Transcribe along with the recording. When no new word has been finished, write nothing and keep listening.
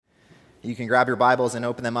You can grab your Bibles and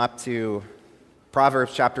open them up to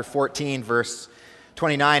Proverbs chapter 14, verse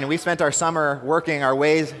 29. And we've spent our summer working our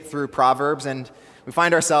way through Proverbs, and we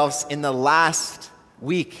find ourselves in the last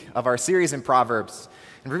week of our series in Proverbs.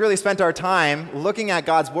 And we really spent our time looking at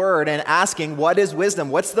God's Word and asking, what is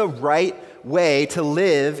wisdom? What's the right way to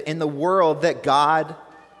live in the world that God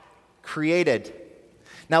created?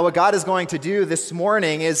 Now, what God is going to do this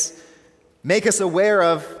morning is make us aware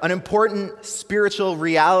of an important spiritual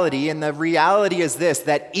reality, and the reality is this,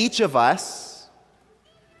 that each of us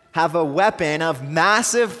have a weapon of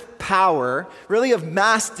massive power, really of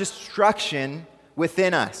mass destruction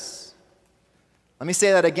within us. Let me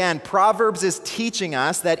say that again. Proverbs is teaching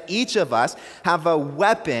us that each of us have a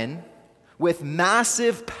weapon with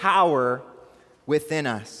massive power within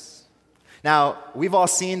us. Now, we've all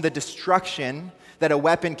seen the destruction that a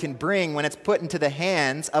weapon can bring when it's put into the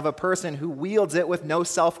hands of a person who wields it with no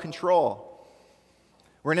self-control.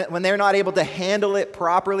 When they're not able to handle it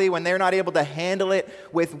properly, when they're not able to handle it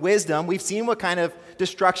with wisdom, we've seen what kind of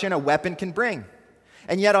destruction a weapon can bring.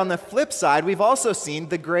 And yet on the flip side, we've also seen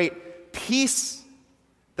the great peace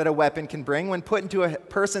that a weapon can bring when put into a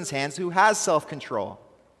person's hands who has self-control.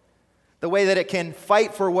 The way that it can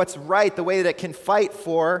fight for what's right, the way that it can fight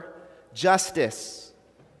for justice.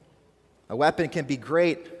 A weapon can be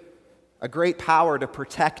a great power to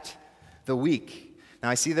protect the weak. Now,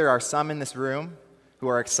 I see there are some in this room who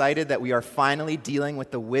are excited that we are finally dealing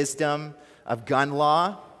with the wisdom of gun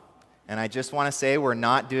law, and I just want to say we're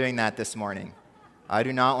not doing that this morning. I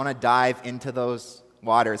do not want to dive into those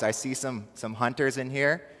waters. I see some hunters in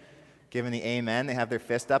here giving the amen. They have their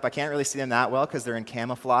fist up. I can't really see them that well because they're in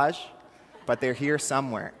camouflage, but they're here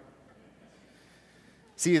somewhere.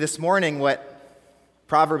 See, this morning, what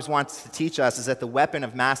Proverbs wants to teach us is that the weapon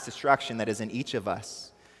of mass destruction that is in each of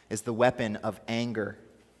us is the weapon of anger.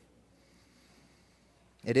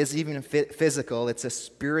 It is even physical. It's a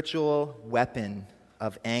spiritual weapon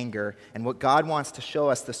of anger. And what God wants to show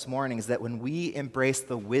us this morning is that when we embrace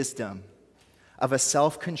the wisdom of a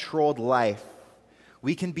self-controlled life,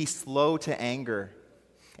 we can be slow to anger.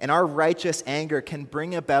 And our righteous anger can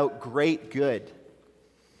bring about great good.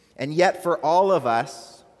 And yet for all of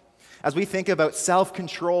us, as we think about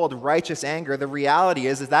self-controlled, righteous anger, the reality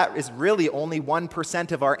is that is really only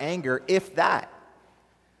 1% of our anger, if that.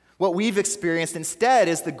 What we've experienced instead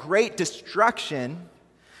is the great destruction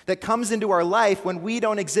that comes into our life when we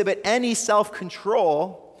don't exhibit any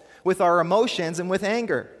self-control with our emotions and with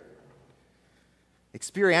anger.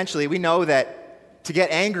 Experientially, we know that to get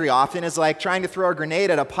angry often is like trying to throw a grenade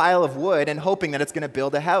at a pile of wood and hoping that it's going to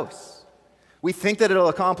build a house. We think that it'll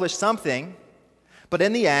accomplish something, but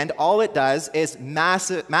in the end, all it does is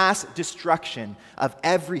mass destruction of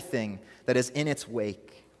everything that is in its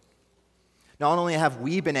wake. Not only have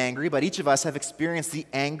we been angry, but each of us have experienced the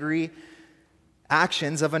angry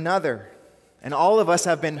actions of another. And all of us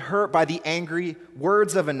have been hurt by the angry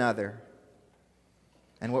words of another.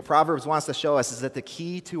 And what Proverbs wants to show us is that the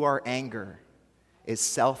key to our anger is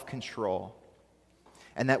self-control.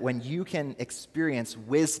 And that when you can experience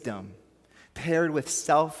wisdom paired with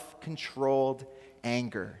self-controlled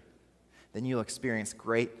anger, then you'll experience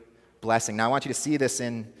great blessing. Now, I want you to see this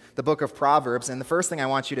in the book of Proverbs, and the first thing I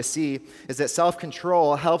want you to see is that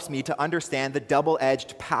self-control helps me to understand the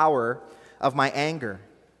double-edged power of my anger.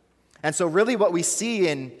 And so really what we see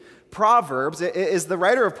in Proverbs is the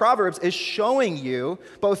writer of Proverbs is showing you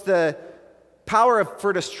both the power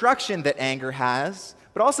for destruction that anger has,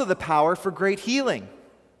 but also the power for great healing.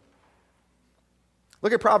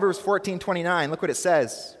 Look at Proverbs 14:29. Look what it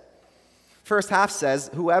says. First half says,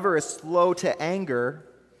 whoever is slow to anger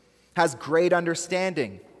has great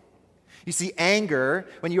understanding. You see, anger,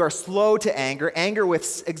 when you are slow to anger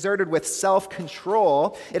exerted with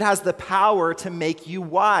self-control, it has the power to make you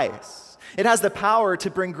wise. It has the power to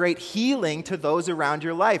bring great healing to those around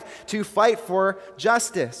your life, to fight for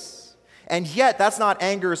justice. And yet, that's not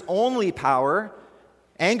anger's only power.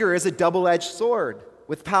 Anger is a double-edged sword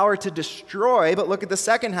with power to destroy, but look at the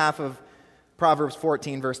second half of Proverbs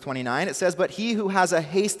 14, verse 29, it says, but he who has a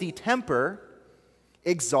hasty temper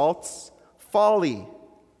exalts folly.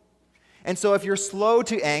 And so if you're slow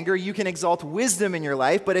to anger, you can exalt wisdom in your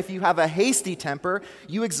life, but if you have a hasty temper,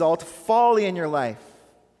 you exalt folly in your life.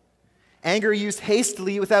 Anger used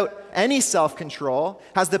hastily without any self-control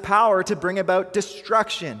has the power to bring about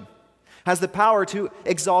destruction, has the power to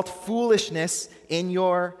exalt foolishness in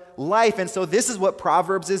your life. And so this is what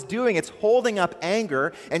Proverbs is doing. It's holding up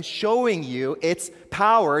anger and showing you its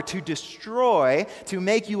power to destroy, to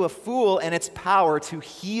make you a fool, and its power to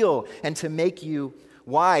heal and to make you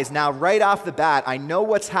wise. Now, right off the bat, I know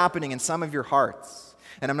what's happening in some of your hearts.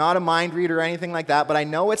 And I'm not a mind reader or anything like that, but I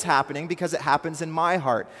know it's happening because it happens in my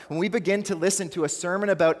heart. When we begin to listen to a sermon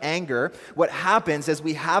about anger, what happens is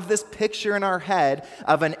we have this picture in our head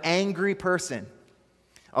of an angry person.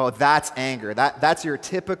 Oh, that's anger. That's your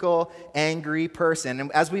typical angry person.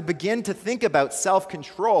 And as we begin to think about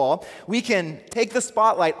self-control, we can take the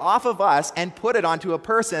spotlight off of us and put it onto a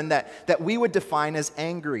person that we would define as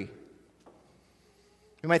angry.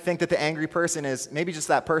 We might think that the angry person is maybe just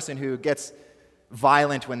that person who gets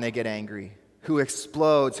violent when they get angry, who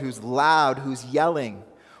explodes, who's loud, who's yelling.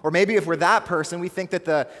 Or maybe if we're that person, we think that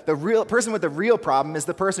the real person with the real problem is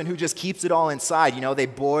the person who just keeps it all inside. You know, they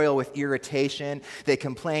boil with irritation, they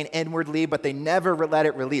complain inwardly, but they never let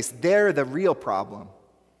it release. They're the real problem.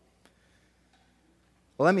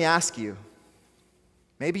 Well, let me ask you,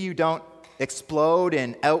 maybe you don't explode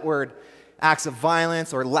in outward acts of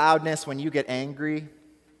violence or loudness when you get angry.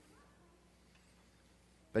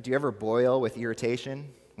 But do you ever boil with irritation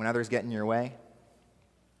when others get in your way?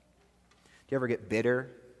 Do you ever get bitter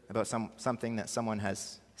about something that someone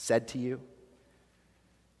has said to you?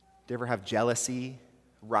 Do you ever have jealousy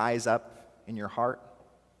rise up in your heart?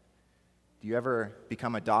 Do you ever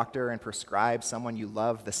become a doctor and prescribe someone you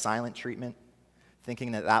love the silent treatment,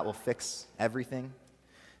 thinking that that will fix everything?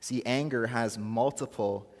 See, anger has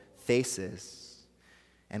multiple faces.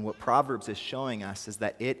 And what Proverbs is showing us is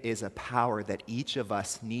that it is a power that each of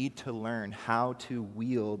us need to learn how to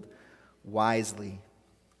wield wisely.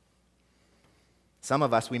 Some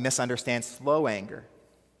of us, we misunderstand slow anger.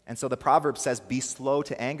 And so the proverb says, be slow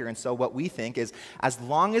to anger. And so what we think is, as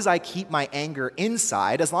long as I keep my anger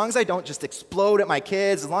inside, as long as I don't just explode at my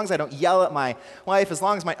kids, as long as I don't yell at my wife, as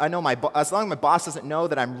long as my boss doesn't know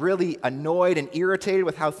that I'm really annoyed and irritated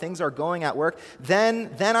with how things are going at work,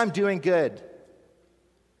 then I'm doing good.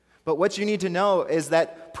 But what you need to know is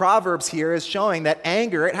that Proverbs here is showing that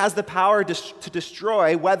anger, it has the power to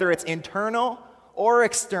destroy, whether it's internal or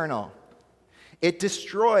external. It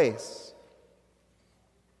destroys.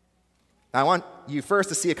 I want you first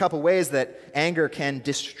to see a couple ways that anger can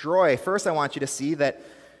destroy. First, I want you to see that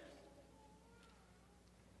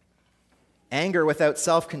anger without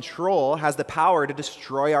self-control has the power to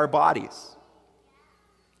destroy our bodies.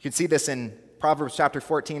 You can see this in Proverbs chapter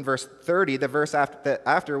 14, verse 30, the verse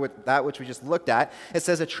after that which we just looked at. It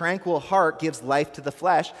says, a tranquil heart gives life to the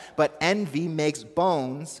flesh, but envy makes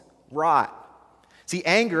bones rot. See,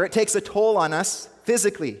 anger, it takes a toll on us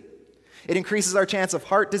physically. It increases our chance of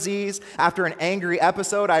heart disease. After an angry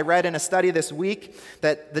episode, I read in a study this week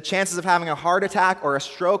that the chances of having a heart attack or a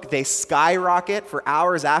stroke, they skyrocket for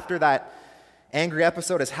hours after that angry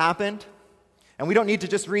episode has happened. And we don't need to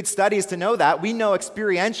just read studies to know that. We know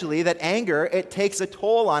experientially that anger, it takes a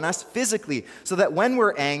toll on us physically, so that when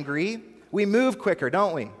we're angry, we move quicker,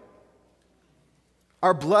 don't we?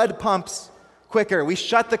 Our blood pumps quicker. We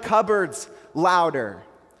shut the cupboards louder.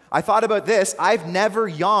 I thought about this. I've never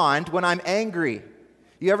yawned when I'm angry.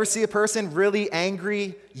 You ever see a person really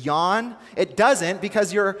angry yawn? It doesn't,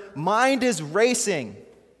 because your mind is racing.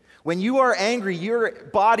 When you are angry, your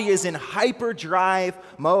body is in hyperdrive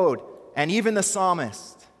mode. And even the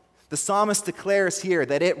psalmist declares here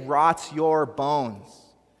that it rots your bones.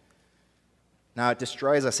 Now, it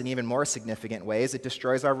destroys us in even more significant ways. It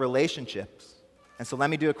destroys our relationships. And so let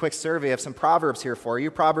me do a quick survey of some Proverbs here for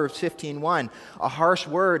you. Proverbs 15:1, a harsh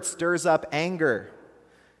word stirs up anger.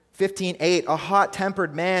 15:8, a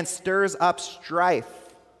hot-tempered man stirs up strife.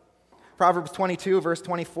 Proverbs 22, verse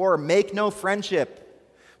 24, make no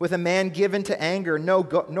friendship with a man given to anger, nor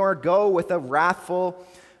go with a wrathful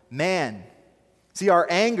man. See, our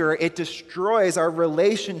anger, it destroys our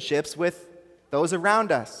relationships with those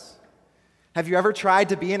around us. Have you ever tried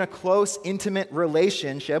to be in a close, intimate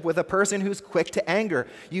relationship with a person who's quick to anger?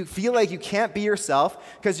 You feel like you can't be yourself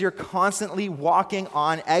because you're constantly walking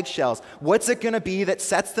on eggshells. What's it going to be that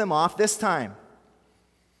sets them off this time?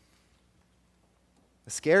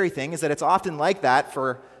 The scary thing is that it's often like that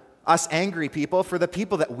for us angry people, for the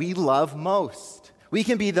people that we love most. We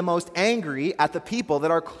can be the most angry at the people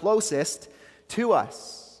that are closest to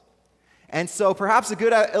us. And so perhaps a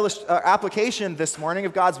good application this morning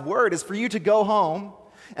of God's word is for you to go home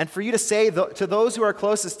and for you to say to those who are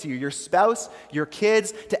closest to you, your spouse, your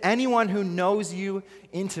kids, to anyone who knows you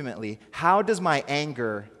intimately, how does my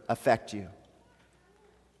anger affect you?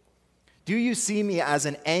 Do you see me as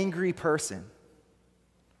an angry person?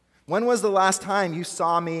 When was the last time you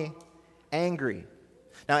saw me angry?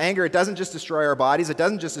 Now, anger, it doesn't just destroy our bodies, it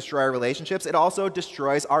doesn't just destroy our relationships, it also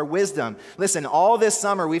destroys our wisdom. Listen, all this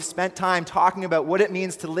summer we've spent time talking about what it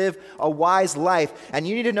means to live a wise life. And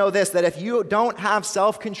you need to know this, that if you don't have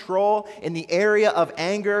self-control in the area of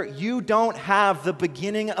anger, you don't have the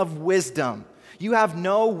beginning of wisdom. You have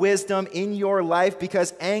no wisdom in your life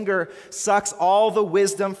because anger sucks all the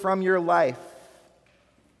wisdom from your life.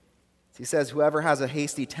 He says, whoever has a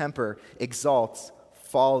hasty temper exalts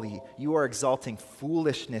folly. You are exalting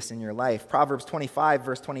foolishness in your life. Proverbs 25,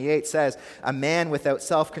 verse 28 says, a man without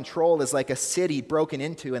self-control is like a city broken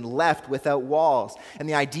into and left without walls. And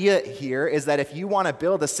the idea here is that if you want to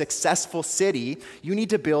build a successful city, you need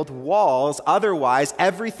to build walls. Otherwise,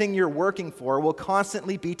 everything you're working for will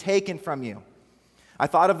constantly be taken from you. I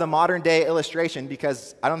thought of the modern day illustration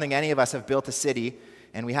because I don't think any of us have built a city,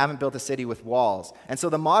 and we haven't built a city with walls. And so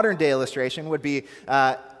the modern day illustration would be,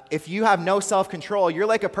 if you have no self-control, you're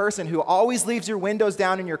like a person who always leaves your windows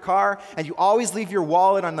down in your car and you always leave your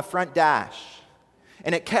wallet on the front dash.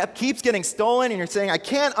 And it keeps getting stolen and you're saying, I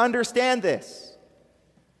can't understand this.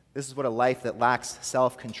 This is what a life that lacks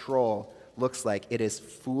self-control looks like. It is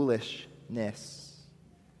foolishness.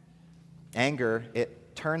 Anger,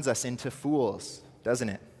 it turns us into fools, doesn't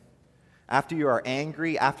it? After you are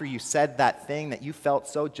angry, after you said that thing that you felt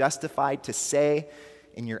so justified to say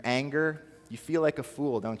in your anger, you feel like a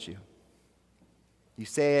fool, don't you? You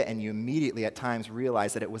say it and you immediately at times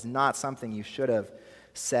realize that it was not something you should have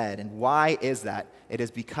said. And why is that? It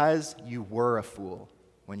is because you were a fool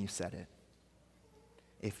when you said it.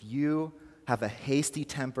 If you have a hasty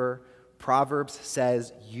temper, Proverbs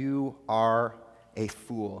says you are a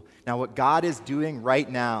fool. Now, what God is doing right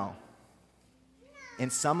now in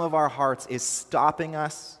some of our hearts is stopping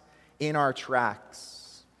us in our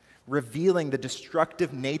tracks, revealing the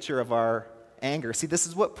destructive nature of our anger. See, this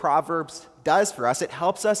is what Proverbs does for us. It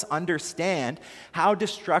helps us understand how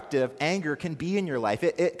destructive anger can be in your life.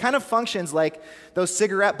 It kind of functions like those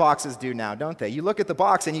cigarette boxes do now, don't they? You look at the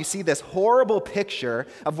box and you see this horrible picture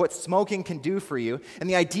of what smoking can do for you. And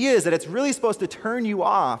the idea is that it's really supposed to turn you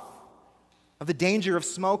off of the danger of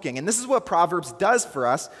smoking. And this is what Proverbs does for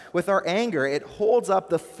us with our anger. It holds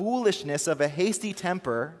up the foolishness of a hasty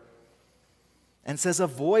temper and says,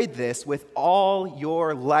 avoid this with all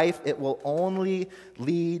your life. It will only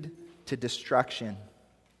lead to destruction.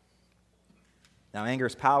 Now,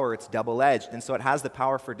 anger's power, it's double-edged, and so it has the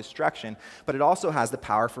power for destruction, but it also has the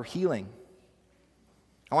power for healing.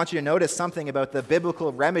 I want you to notice something about the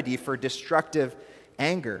biblical remedy for destructive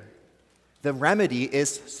anger. The remedy is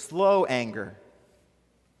slow anger.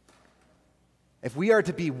 If we are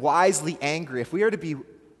to be wisely angry, if we are to be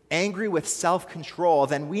angry with self-control,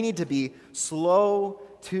 then we need to be slow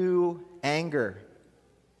to anger.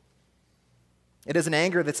 It is an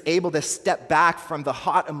anger that's able to step back from the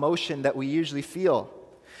hot emotion that we usually feel.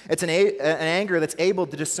 It's an anger that's able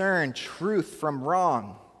to discern truth from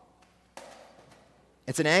wrong.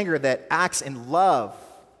 It's an anger that acts in love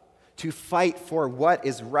to fight for what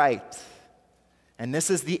is right. And this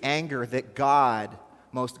is the anger that God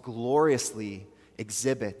most gloriously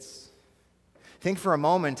exhibits. Think for a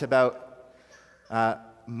moment about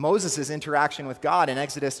Moses' interaction with God in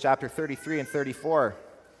Exodus chapter 33 and 34.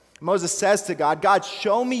 Moses says to God, God,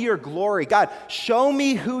 show me your glory. God, show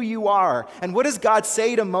me who you are. And what does God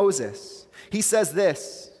say to Moses? He says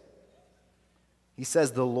this. He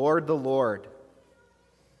says, the Lord,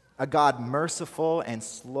 a God merciful and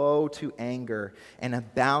slow to anger and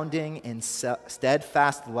abounding in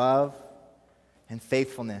steadfast love and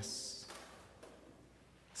faithfulness.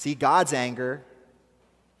 See, God's anger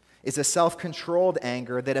is a self-controlled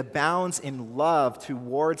anger that abounds in love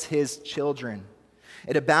towards his children.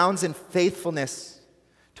 It abounds in faithfulness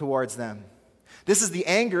towards them. This is the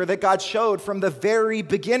anger that God showed from the very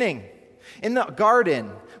beginning. In the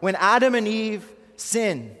garden, when Adam and Eve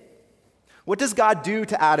sin, what does God do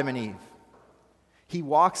to Adam and Eve? He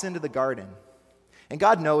walks into the garden. And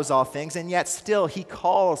God knows all things, and yet still he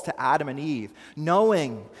calls to Adam and Eve,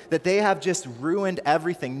 knowing that they have just ruined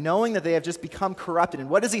everything, knowing that they have just become corrupted. And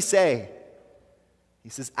what does he say? He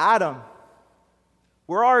says, Adam,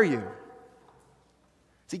 where are you?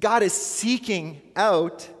 See, God is seeking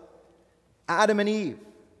out Adam and Eve.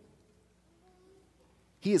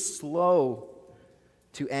 He is slow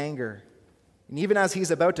to anger. And even as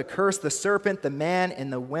he's about to curse the serpent, the man,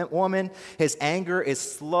 and the woman, his anger is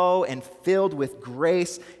slow and filled with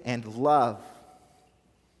grace and love.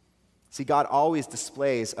 See, God always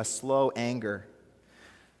displays a slow anger.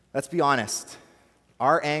 Let's be honest.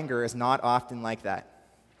 Our anger is not often like that.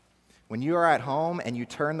 When you are at home and you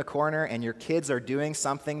turn the corner and your kids are doing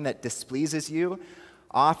something that displeases you,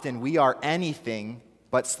 often we are anything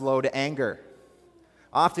but slow to anger.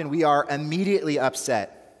 Often we are immediately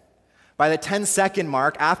upset. By the 10-second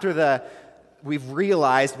mark, after we've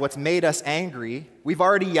realized what's made us angry, we've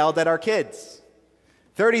already yelled at our kids.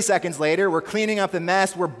 30 seconds later, we're cleaning up the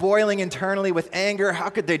mess, we're boiling internally with anger. How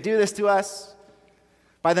could they do this to us?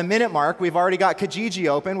 By the minute mark, we've already got Kijiji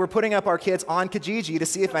open. We're putting up our kids on Kijiji to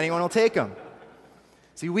see if anyone will take them.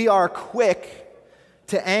 See, we are quick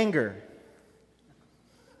to anger.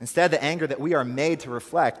 Instead, the anger that we are made to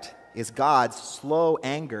reflect is God's slow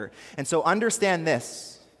anger. And so understand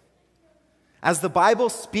this. As the Bible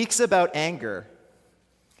speaks about anger,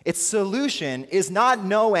 its solution is not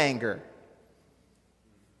no anger.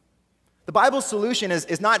 The Bible's solution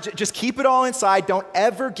is not just keep it all inside, don't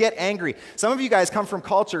ever get angry. Some of you guys come from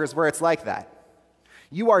cultures where it's like that.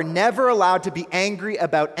 You are never allowed to be angry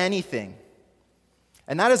about anything.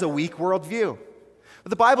 And that is a weak worldview. But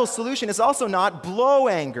the Bible's solution is also not blow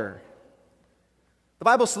anger. The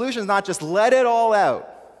Bible's solution is not just let it all out.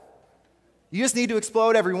 You just need to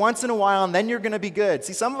explode every once in a while and then you're going to be good.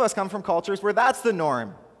 See, some of us come from cultures where that's the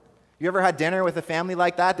norm. You ever had dinner with a family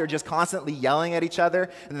like that? They're just constantly yelling at each other,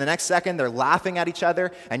 and the next second they're laughing at each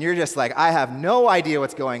other, and you're just like, I have no idea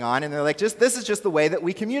what's going on, and they're like, this is just the way that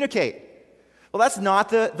we communicate. Well, that's not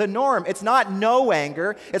the norm. It's not no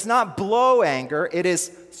anger. It's not blow anger. It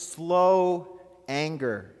is slow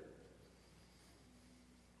anger.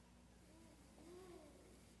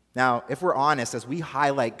 Now, if we're honest, as we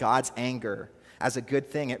highlight God's anger as a good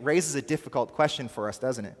thing, it raises a difficult question for us,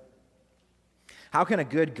 doesn't it? How can a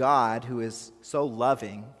good God who is so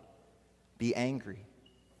loving be angry?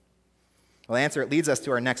 Well, the answer, it leads us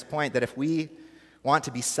to our next point, that if we want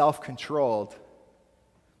to be self-controlled,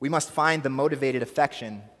 we must find the motivated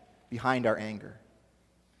affection behind our anger.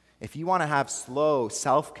 If you want to have slow,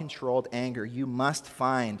 self-controlled anger, you must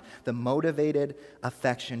find the motivated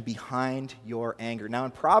affection behind your anger. Now,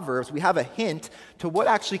 in Proverbs, we have a hint to what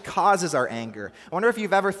actually causes our anger. I wonder if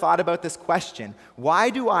you've ever thought about this question.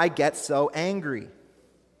 Why do I get so angry?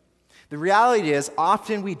 The reality is,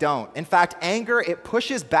 often we don't. In fact, anger, it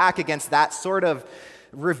pushes back against that sort of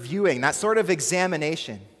reviewing, that sort of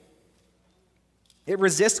examination. It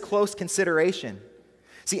resists close consideration.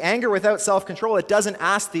 See, anger without self-control, it doesn't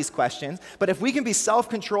ask these questions. But if we can be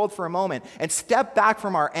self-controlled for a moment and step back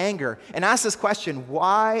from our anger and ask this question,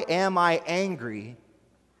 why am I angry?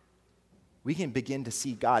 We can begin to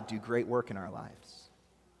see God do great work in our lives.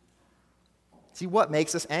 See, what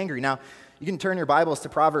makes us angry? Now, you can turn your Bibles to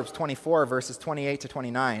Proverbs 24, verses 28 to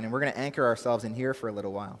 29, and we're going to anchor ourselves in here for a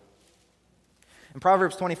little while. In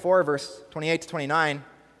Proverbs 24, verse 28 to 29,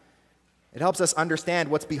 it helps us understand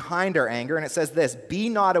what's behind our anger, and it says this: be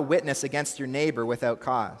not a witness against your neighbor without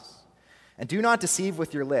cause, and do not deceive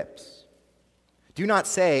with your lips. Do not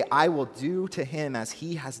say, I will do to him as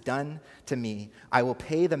he has done to me. I will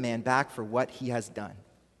pay the man back for what he has done.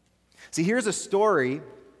 See, here's a story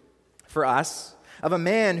for us of a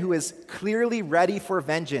man who is clearly ready for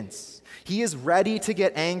vengeance. He is ready to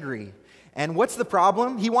get angry. And what's the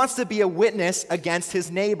problem? He wants to be a witness against his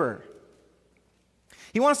neighbor.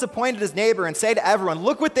 He wants to point at his neighbor and say to everyone,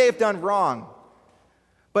 look what they've done wrong.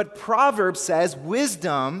 But Proverbs says,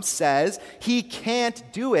 wisdom says, he can't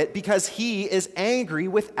do it because he is angry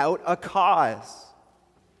without a cause.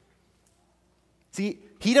 See,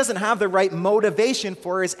 he doesn't have the right motivation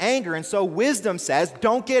for his anger, and so wisdom says,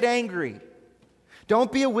 don't get angry.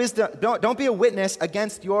 Don't be a witness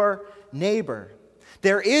against your neighbor.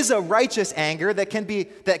 There is a righteous anger that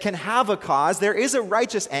can have a cause. There is a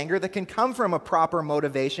righteous anger that can come from a proper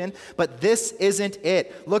motivation, but this isn't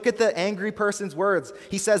it. Look at the angry person's words.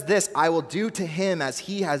 He says this, I will do to him as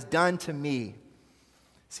he has done to me.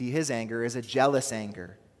 See, his anger is a jealous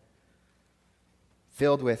anger,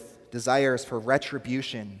 filled with desires for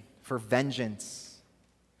retribution, for vengeance.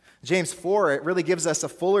 James 4, it really gives us a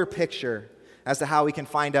fuller picture as to how we can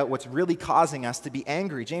find out what's really causing us to be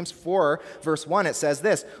angry. James 4, verse 1, it says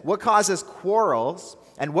this: what causes quarrels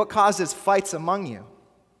and what causes fights among you?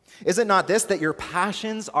 Is it not this, that your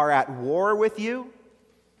passions are at war with you?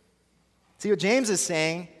 See, what James is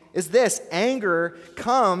saying is this: anger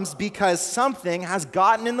comes because something has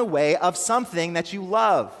gotten in the way of something that you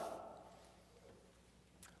love.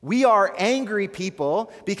 We are angry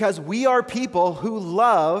people because we are people who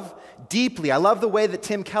love deeply. I love the way that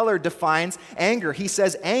Tim Keller defines anger. He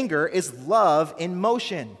says anger is love in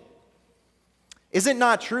motion. Is it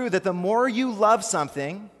not true that the more you love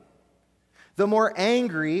something, the more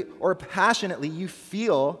angry or passionately you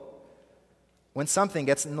feel when something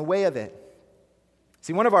gets in the way of it?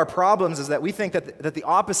 See, one of our problems is that we think that the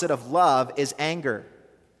opposite of love is anger.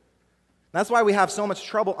 That's why we have so much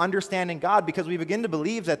trouble understanding God, because we begin to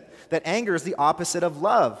believe that anger is the opposite of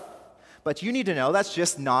love. But you need to know that's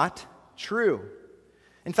just not true.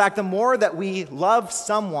 In fact, the more that we love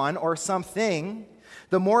someone or something,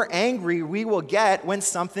 the more angry we will get when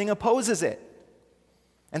something opposes it.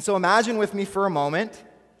 And so imagine with me for a moment,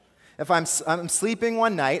 If I'm sleeping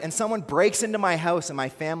one night and someone breaks into my house and my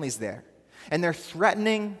family's there, and they're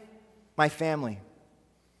threatening my family,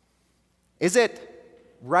 is it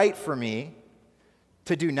right for me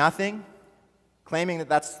to do nothing, claiming that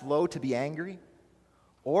that's slow to be angry?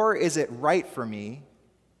 Or is it right for me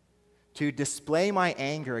to display my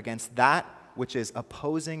anger against that which is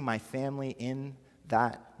opposing my family in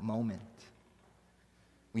that moment?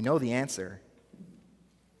 We know the answer.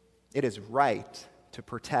 It is right to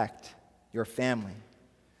protect your family.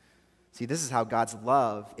 See, this is how God's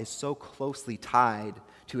love is so closely tied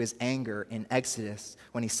to his anger in Exodus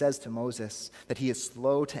when he says to Moses that he is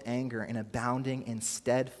slow to anger and abounding in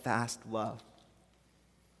steadfast love.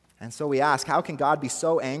 And so we ask, how can God be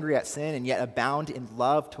so angry at sin and yet abound in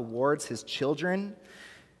love towards his children?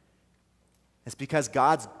 It's because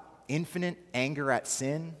God's infinite anger at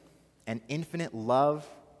sin and infinite love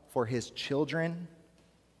for his children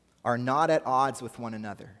are not at odds with one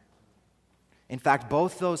another. In fact,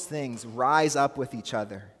 both those things rise up with each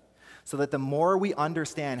other, so that the more we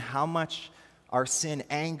understand how much our sin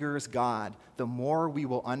angers God, the more we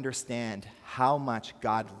will understand how much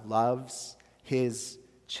God loves his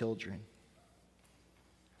children.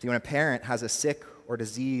 See, when a parent has a sick or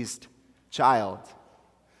diseased child,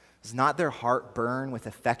 does not their heart burn with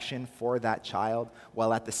affection for that child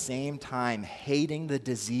while at the same time hating the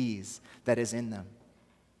disease that is in them?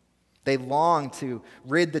 They long to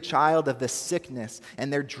rid the child of the sickness,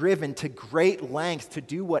 and they're driven to great lengths to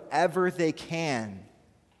do whatever they can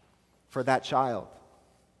for that child.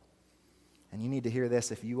 And you need to hear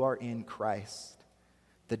this: if you are in Christ,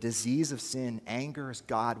 the disease of sin angers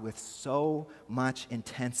God with so much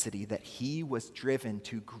intensity that he was driven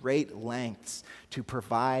to great lengths to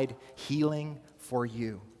provide healing for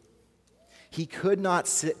you. He could not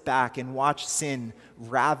sit back and watch sin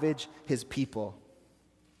ravage his people.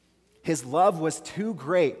 His love was too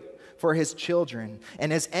great for his children,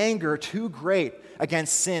 and his anger too great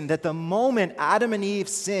against sin, that the moment Adam and Eve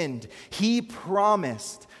sinned, he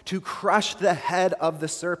promised to crush the head of the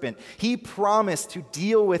serpent. He promised to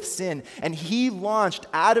deal with sin, and he launched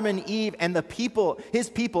Adam and Eve and the people, his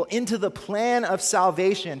people, into the plan of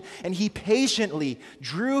salvation, and he patiently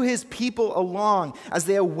drew his people along as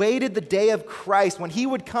they awaited the day of Christ, when he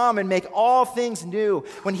would come and make all things new,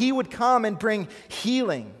 when he would come and bring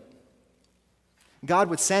healing.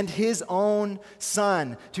 God would send his own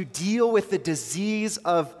son to deal with the disease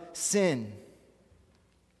of sin.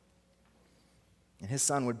 And his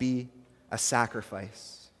son would be a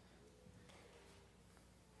sacrifice.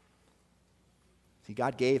 See,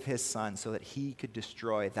 God gave his son so that he could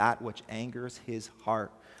destroy that which angers his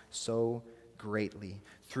heart so greatly.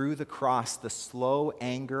 Through the cross, the slow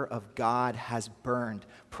anger of God has burned,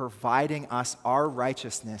 providing us our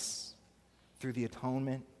righteousness through the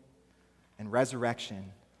atonement and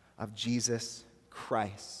resurrection of Jesus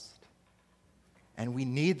Christ. And we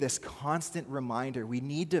need this constant reminder. We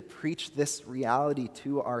need to preach this reality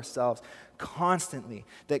to ourselves constantly,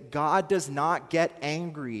 that God does not get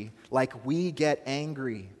angry like we get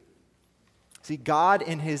angry. See, God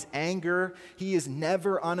in his anger, he is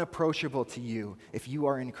never unapproachable to you if you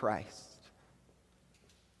are in Christ.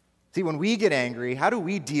 See, when we get angry, how do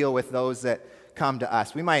we deal with those that come to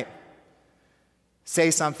us? We might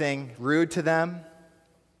say something rude to them.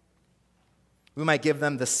 We might give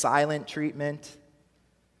them the silent treatment.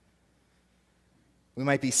 We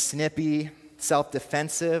might be snippy,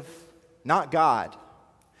 self-defensive. Not God.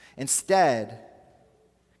 Instead,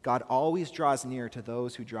 God always draws near to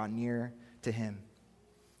those who draw near to him.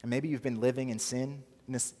 And maybe you've been living in sin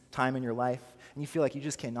in this time in your life, and you feel like you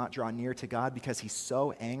just cannot draw near to God because he's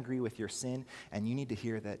so angry with your sin, and you need to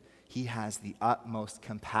hear that he has the utmost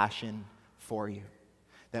compassion for you.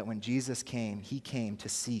 That when Jesus came, he came to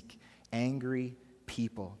seek angry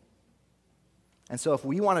people. And so if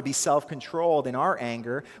we want to be self-controlled in our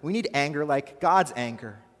anger, we need anger like God's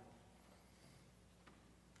anger.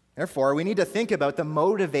 Therefore, we need to think about the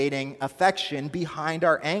motivating affection behind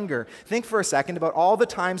our anger. Think for a second about all the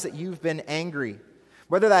times that you've been angry.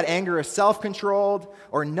 Whether that anger is self-controlled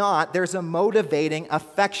or not, there's a motivating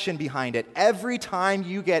affection behind it. Every time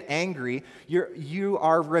you get angry, you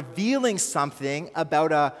are revealing something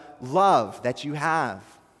about a love that you have.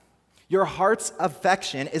 Your heart's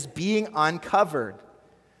affection is being uncovered.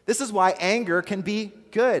 This is why anger can be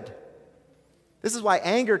good. This is why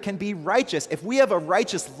anger can be righteous. If we have a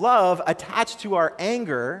righteous love attached to our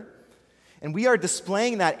anger, and we are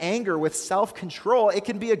displaying that anger with self-control, it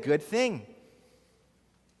can be a good thing.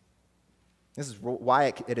 This is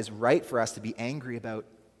why it is right for us to be angry about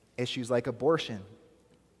issues like abortion.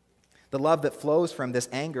 The love that flows from this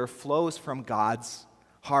anger flows from God's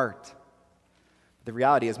heart. The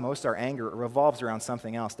reality is most of our anger revolves around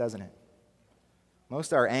something else, doesn't it?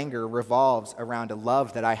 Most of our anger revolves around a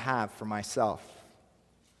love that I have for myself.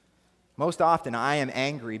 Most often, I am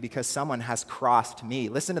angry because someone has crossed me.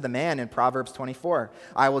 Listen to the man in Proverbs 24.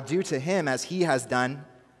 I will do to him as he has done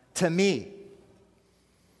to me.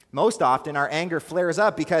 Most often, our anger flares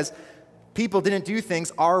up because people didn't do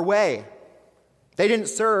things our way. They didn't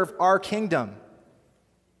serve our kingdom.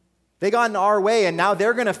 They got in our way, and now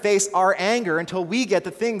they're going to face our anger until we get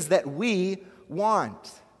the things that we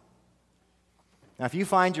want. Now, if you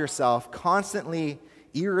find yourself constantly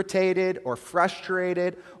irritated or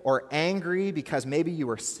frustrated or angry because maybe you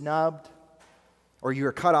were snubbed or you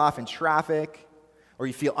were cut off in traffic or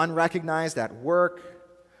you feel unrecognized at work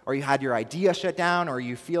or you had your idea shut down or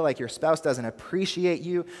you feel like your spouse doesn't appreciate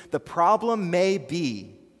you, the problem may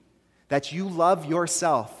be that you love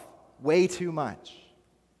yourself way too much.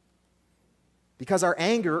 Because our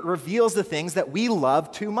anger reveals the things that we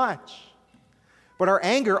love too much. But our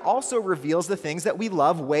anger also reveals the things that we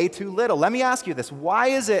love way too little. Let me ask you this. Why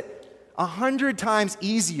is it 100 times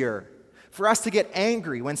easier for us to get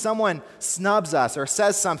angry when someone snubs us or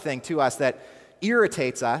says something to us that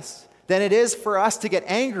irritates us than it is for us to get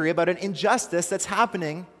angry about an injustice that's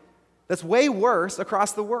happening that's way worse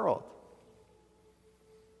across the world?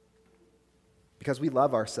 Because we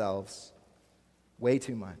love ourselves way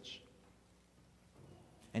too much.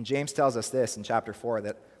 And James tells us this in chapter 4,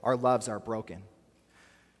 that our loves are broken.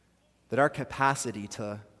 That our capacity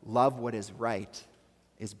to love what is right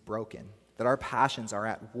is broken. That our passions are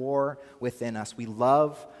at war within us. We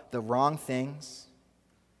love the wrong things,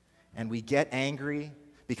 and we get angry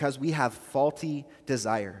because we have faulty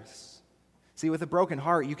desires. See, with a broken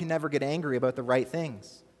heart, you can never get angry about the right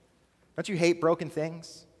things. Don't you hate broken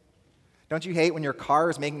things? Don't you hate when your car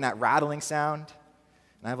is making that rattling sound?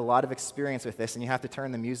 And I have a lot of experience with this, and you have to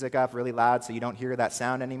turn the music up really loud so you don't hear that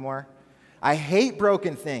sound anymore. I hate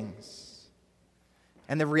broken things.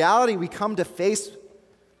 And the reality we come to face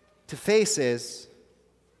is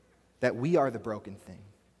that we are the broken thing,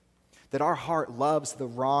 that our heart loves the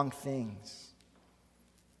wrong things.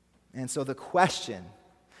 And so the question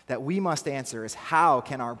that we must answer is, how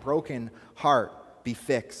can our broken heart be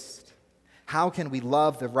fixed? How can we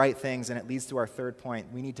love the right things? And it leads to our third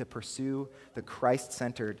point. We need to pursue the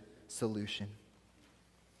Christ-centered solution.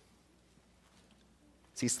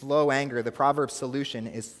 See, slow anger, the Proverbs solution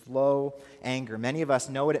is slow anger. Many of us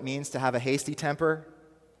know what it means to have a hasty temper.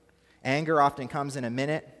 Anger often comes in a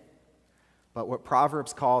minute. But what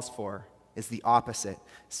Proverbs calls for is the opposite,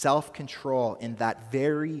 self-control in that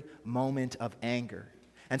very moment of anger.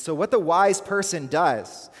 And so what the wise person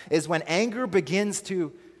does is when anger begins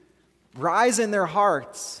to rise in their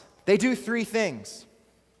hearts, they do three things.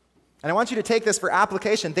 And I want you to take this for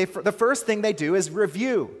application. The first thing they do is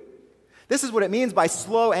review. This is what it means by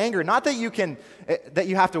slow anger. Not that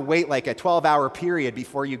you have to wait like a 12-hour period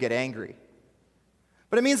before you get angry.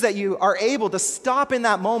 But it means that you are able to stop in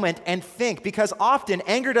that moment and think, because often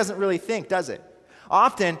anger doesn't really think, does it?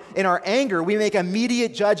 Often in our anger, we make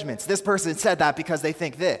immediate judgments. This person said that because they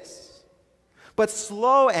think this. But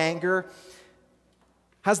slow anger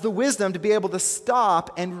has the wisdom to be able to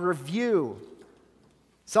stop and review.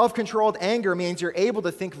 Self-controlled anger means you're able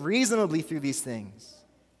to think reasonably through these things.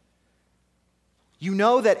 You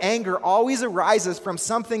know that anger always arises from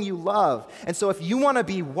something you love. And so if you want to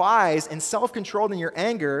be wise and self-controlled in your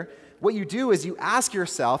anger, what you do is you ask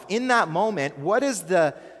yourself in that moment, what is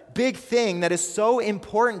the big thing that is so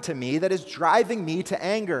important to me that is driving me to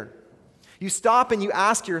anger? You stop and you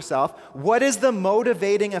ask yourself, what is the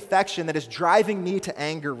motivating affection that is driving me to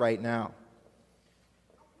anger right now?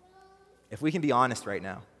 If we can be honest right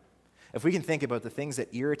now, if we can think about the things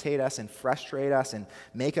that irritate us and frustrate us and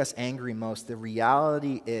make us angry most, the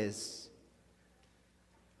reality is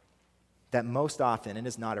that most often it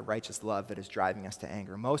is not a righteous love that is driving us to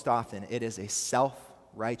anger. Most often it is a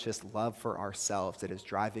self-righteous love for ourselves that is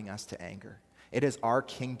driving us to anger. It is our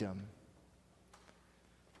kingdom.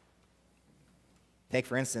 Take,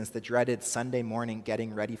 for instance, the dreaded Sunday morning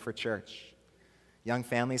getting ready for church. Young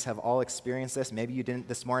families have all experienced this. Maybe you didn't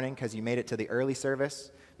this morning because you made it to the early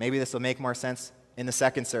service. Maybe this will make more sense in the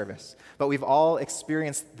second service. But we've all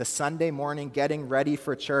experienced the Sunday morning getting ready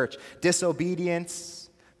for church. Disobedience,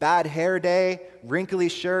 bad hair day, wrinkly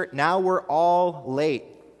shirt. Now we're all late.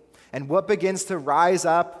 And what begins to rise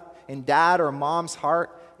up in dad or mom's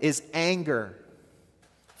heart is anger.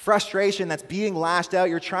 Frustration that's being lashed out.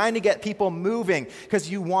 You're trying to get people moving because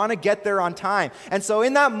you want to get there on time. And so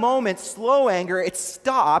in that moment, slow anger, it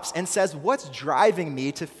stops and says, what's driving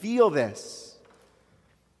me to feel this?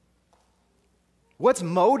 What's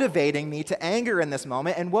motivating me to anger in this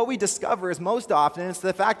moment? And what we discover is most often it's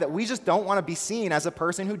the fact that we just don't want to be seen as a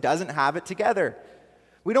person who doesn't have it together.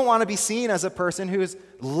 We don't want to be seen as a person who's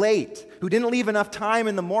late, who didn't leave enough time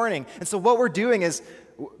in the morning. And so what we're doing is,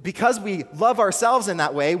 because we love ourselves in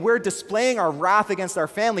that way, we're displaying our wrath against our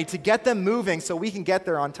family to get them moving so we can get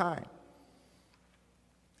there on time.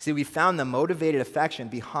 See, we found the motivated affection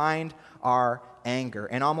behind our anger.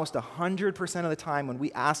 And almost 100% of the time when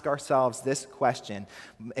we ask ourselves this question,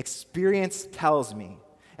 experience tells me,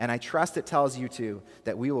 and I trust it tells you too,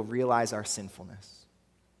 that we will realize our sinfulness.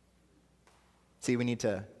 See, we need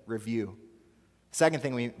to review. Second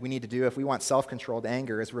thing we need to do if we want self-controlled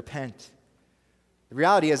anger is repent. The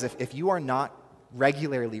reality is if you are not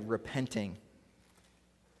regularly repenting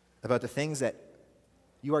about the things that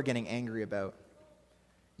you are getting angry about,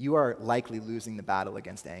 you are likely losing the battle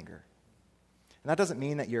against anger. And that doesn't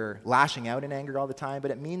mean that you're lashing out in anger all the time, but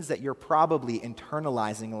it means that you're probably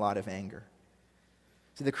internalizing a lot of anger.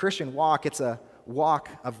 See, the Christian walk, it's a walk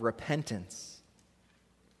of repentance.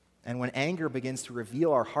 And when anger begins to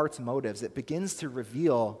reveal our heart's motives, it begins to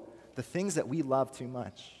reveal the things that we love too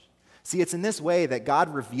much. See, it's in this way that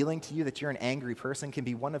God revealing to you that you're an angry person can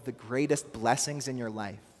be one of the greatest blessings in your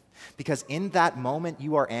life. Because in that moment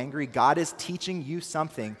you are angry, God is teaching you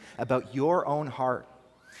something about your own heart.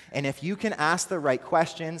 And if you can ask the right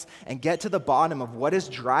questions and get to the bottom of what is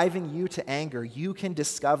driving you to anger, you can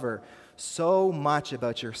discover so much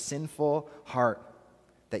about your sinful heart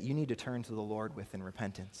that you need to turn to the Lord with in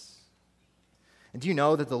repentance. And do you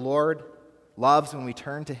know that the Lord loves when we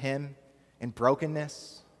turn to Him in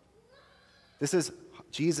brokenness? This is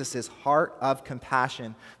Jesus' heart of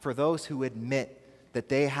compassion for those who admit that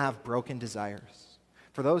they have broken desires,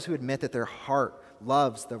 for those who admit that their heart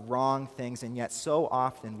loves the wrong things, and yet so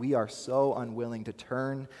often we are so unwilling to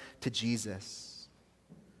turn to Jesus.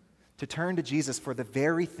 To turn to Jesus for the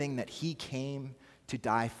very thing that He came to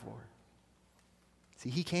die for.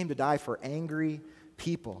 See, He came to die for angry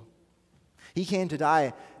people. He came to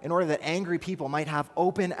die in order that angry people might have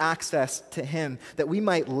open access to Him, that we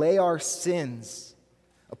might lay our sins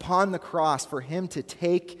upon the cross for Him to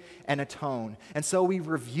take and atone. And so we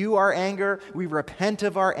review our anger, we repent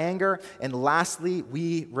of our anger, and lastly,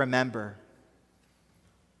 we remember.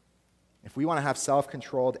 If we want to have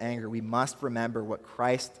self-controlled anger, we must remember what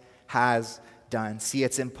Christ has done. See,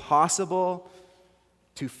 it's impossible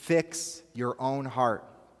to fix your own heart.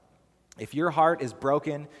 If your heart is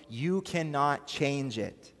broken, you cannot change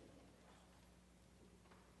it.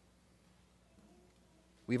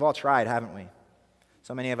 We've all tried, haven't we?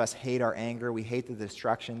 So many of us hate our anger. We hate the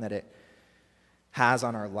destruction that it has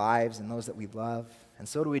on our lives and those that we love. And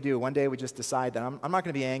so do we do. One day we just decide that I'm not going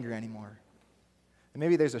to be angry anymore. And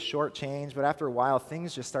maybe there's a short change, but after a while,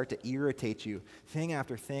 things just start to irritate you, thing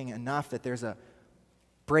after thing, enough that there's a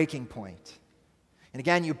breaking point. And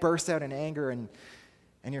again, you burst out in anger, and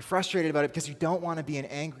you're frustrated about it because you don't want to be an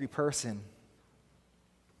angry person.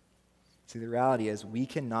 See, the reality is we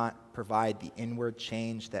cannot provide the inward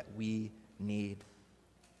change that we need.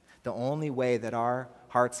 The only way that our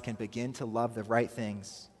hearts can begin to love the right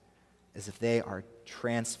things is if they are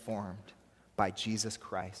transformed by Jesus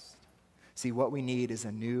Christ. See, what we need is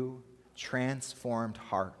a new, transformed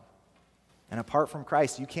heart. And apart from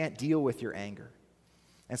Christ, you can't deal with your anger.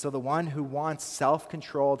 And so the one who wants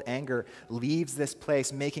self-controlled anger leaves this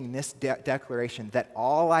place making this declaration that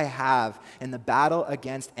all I have in the battle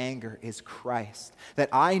against anger is Christ. That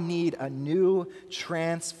I need a new,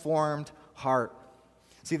 transformed heart.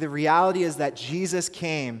 See, the reality is that Jesus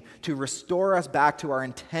came to restore us back to our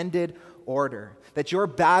intended order. That your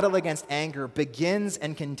battle against anger begins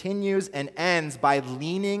and continues and ends by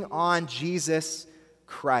leaning on Jesus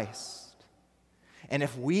Christ. And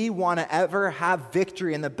if we want to ever have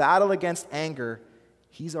victory in the battle against anger,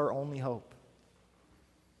 He's our only hope.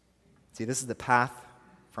 See, this is the path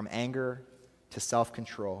from anger to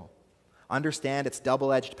self-control. Understand its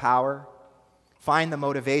double-edged power. Find the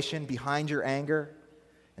motivation behind your anger.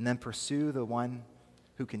 And then pursue the one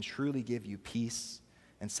who can truly give you peace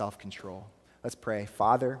and self-control. Let's pray.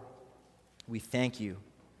 Father, we thank You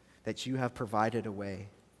that You have provided a way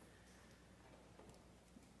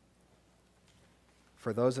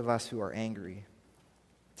for those of us who are angry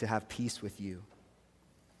to have peace with You.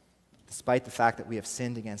 Despite the fact that we have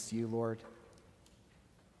sinned against You, Lord,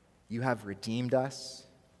 You have redeemed us.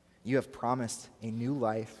 You have promised a new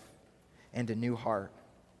life and a new heart.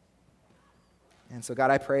 And so,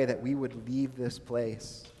 God, I pray that we would leave this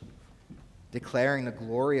place declaring the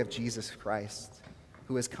glory of Jesus Christ,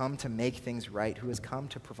 who has come to make things right, who has come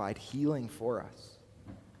to provide healing for us.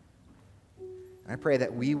 And I pray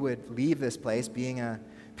that we would leave this place being a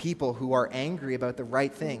people who are angry about the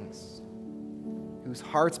right things, whose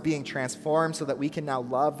hearts being transformed so that we can now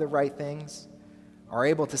love the right things, are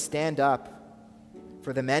able to stand up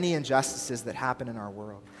for the many injustices that happen in our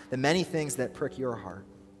world, the many things that prick your heart.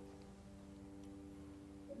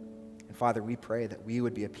 And Father, we pray that we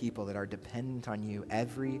would be a people that are dependent on you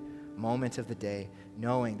every moment of the day,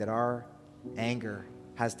 knowing that our anger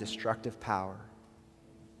has destructive power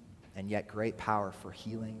and yet great power for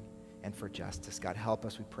healing and for justice. God, help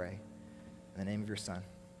us, we pray. In the name of your Son,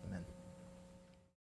 amen.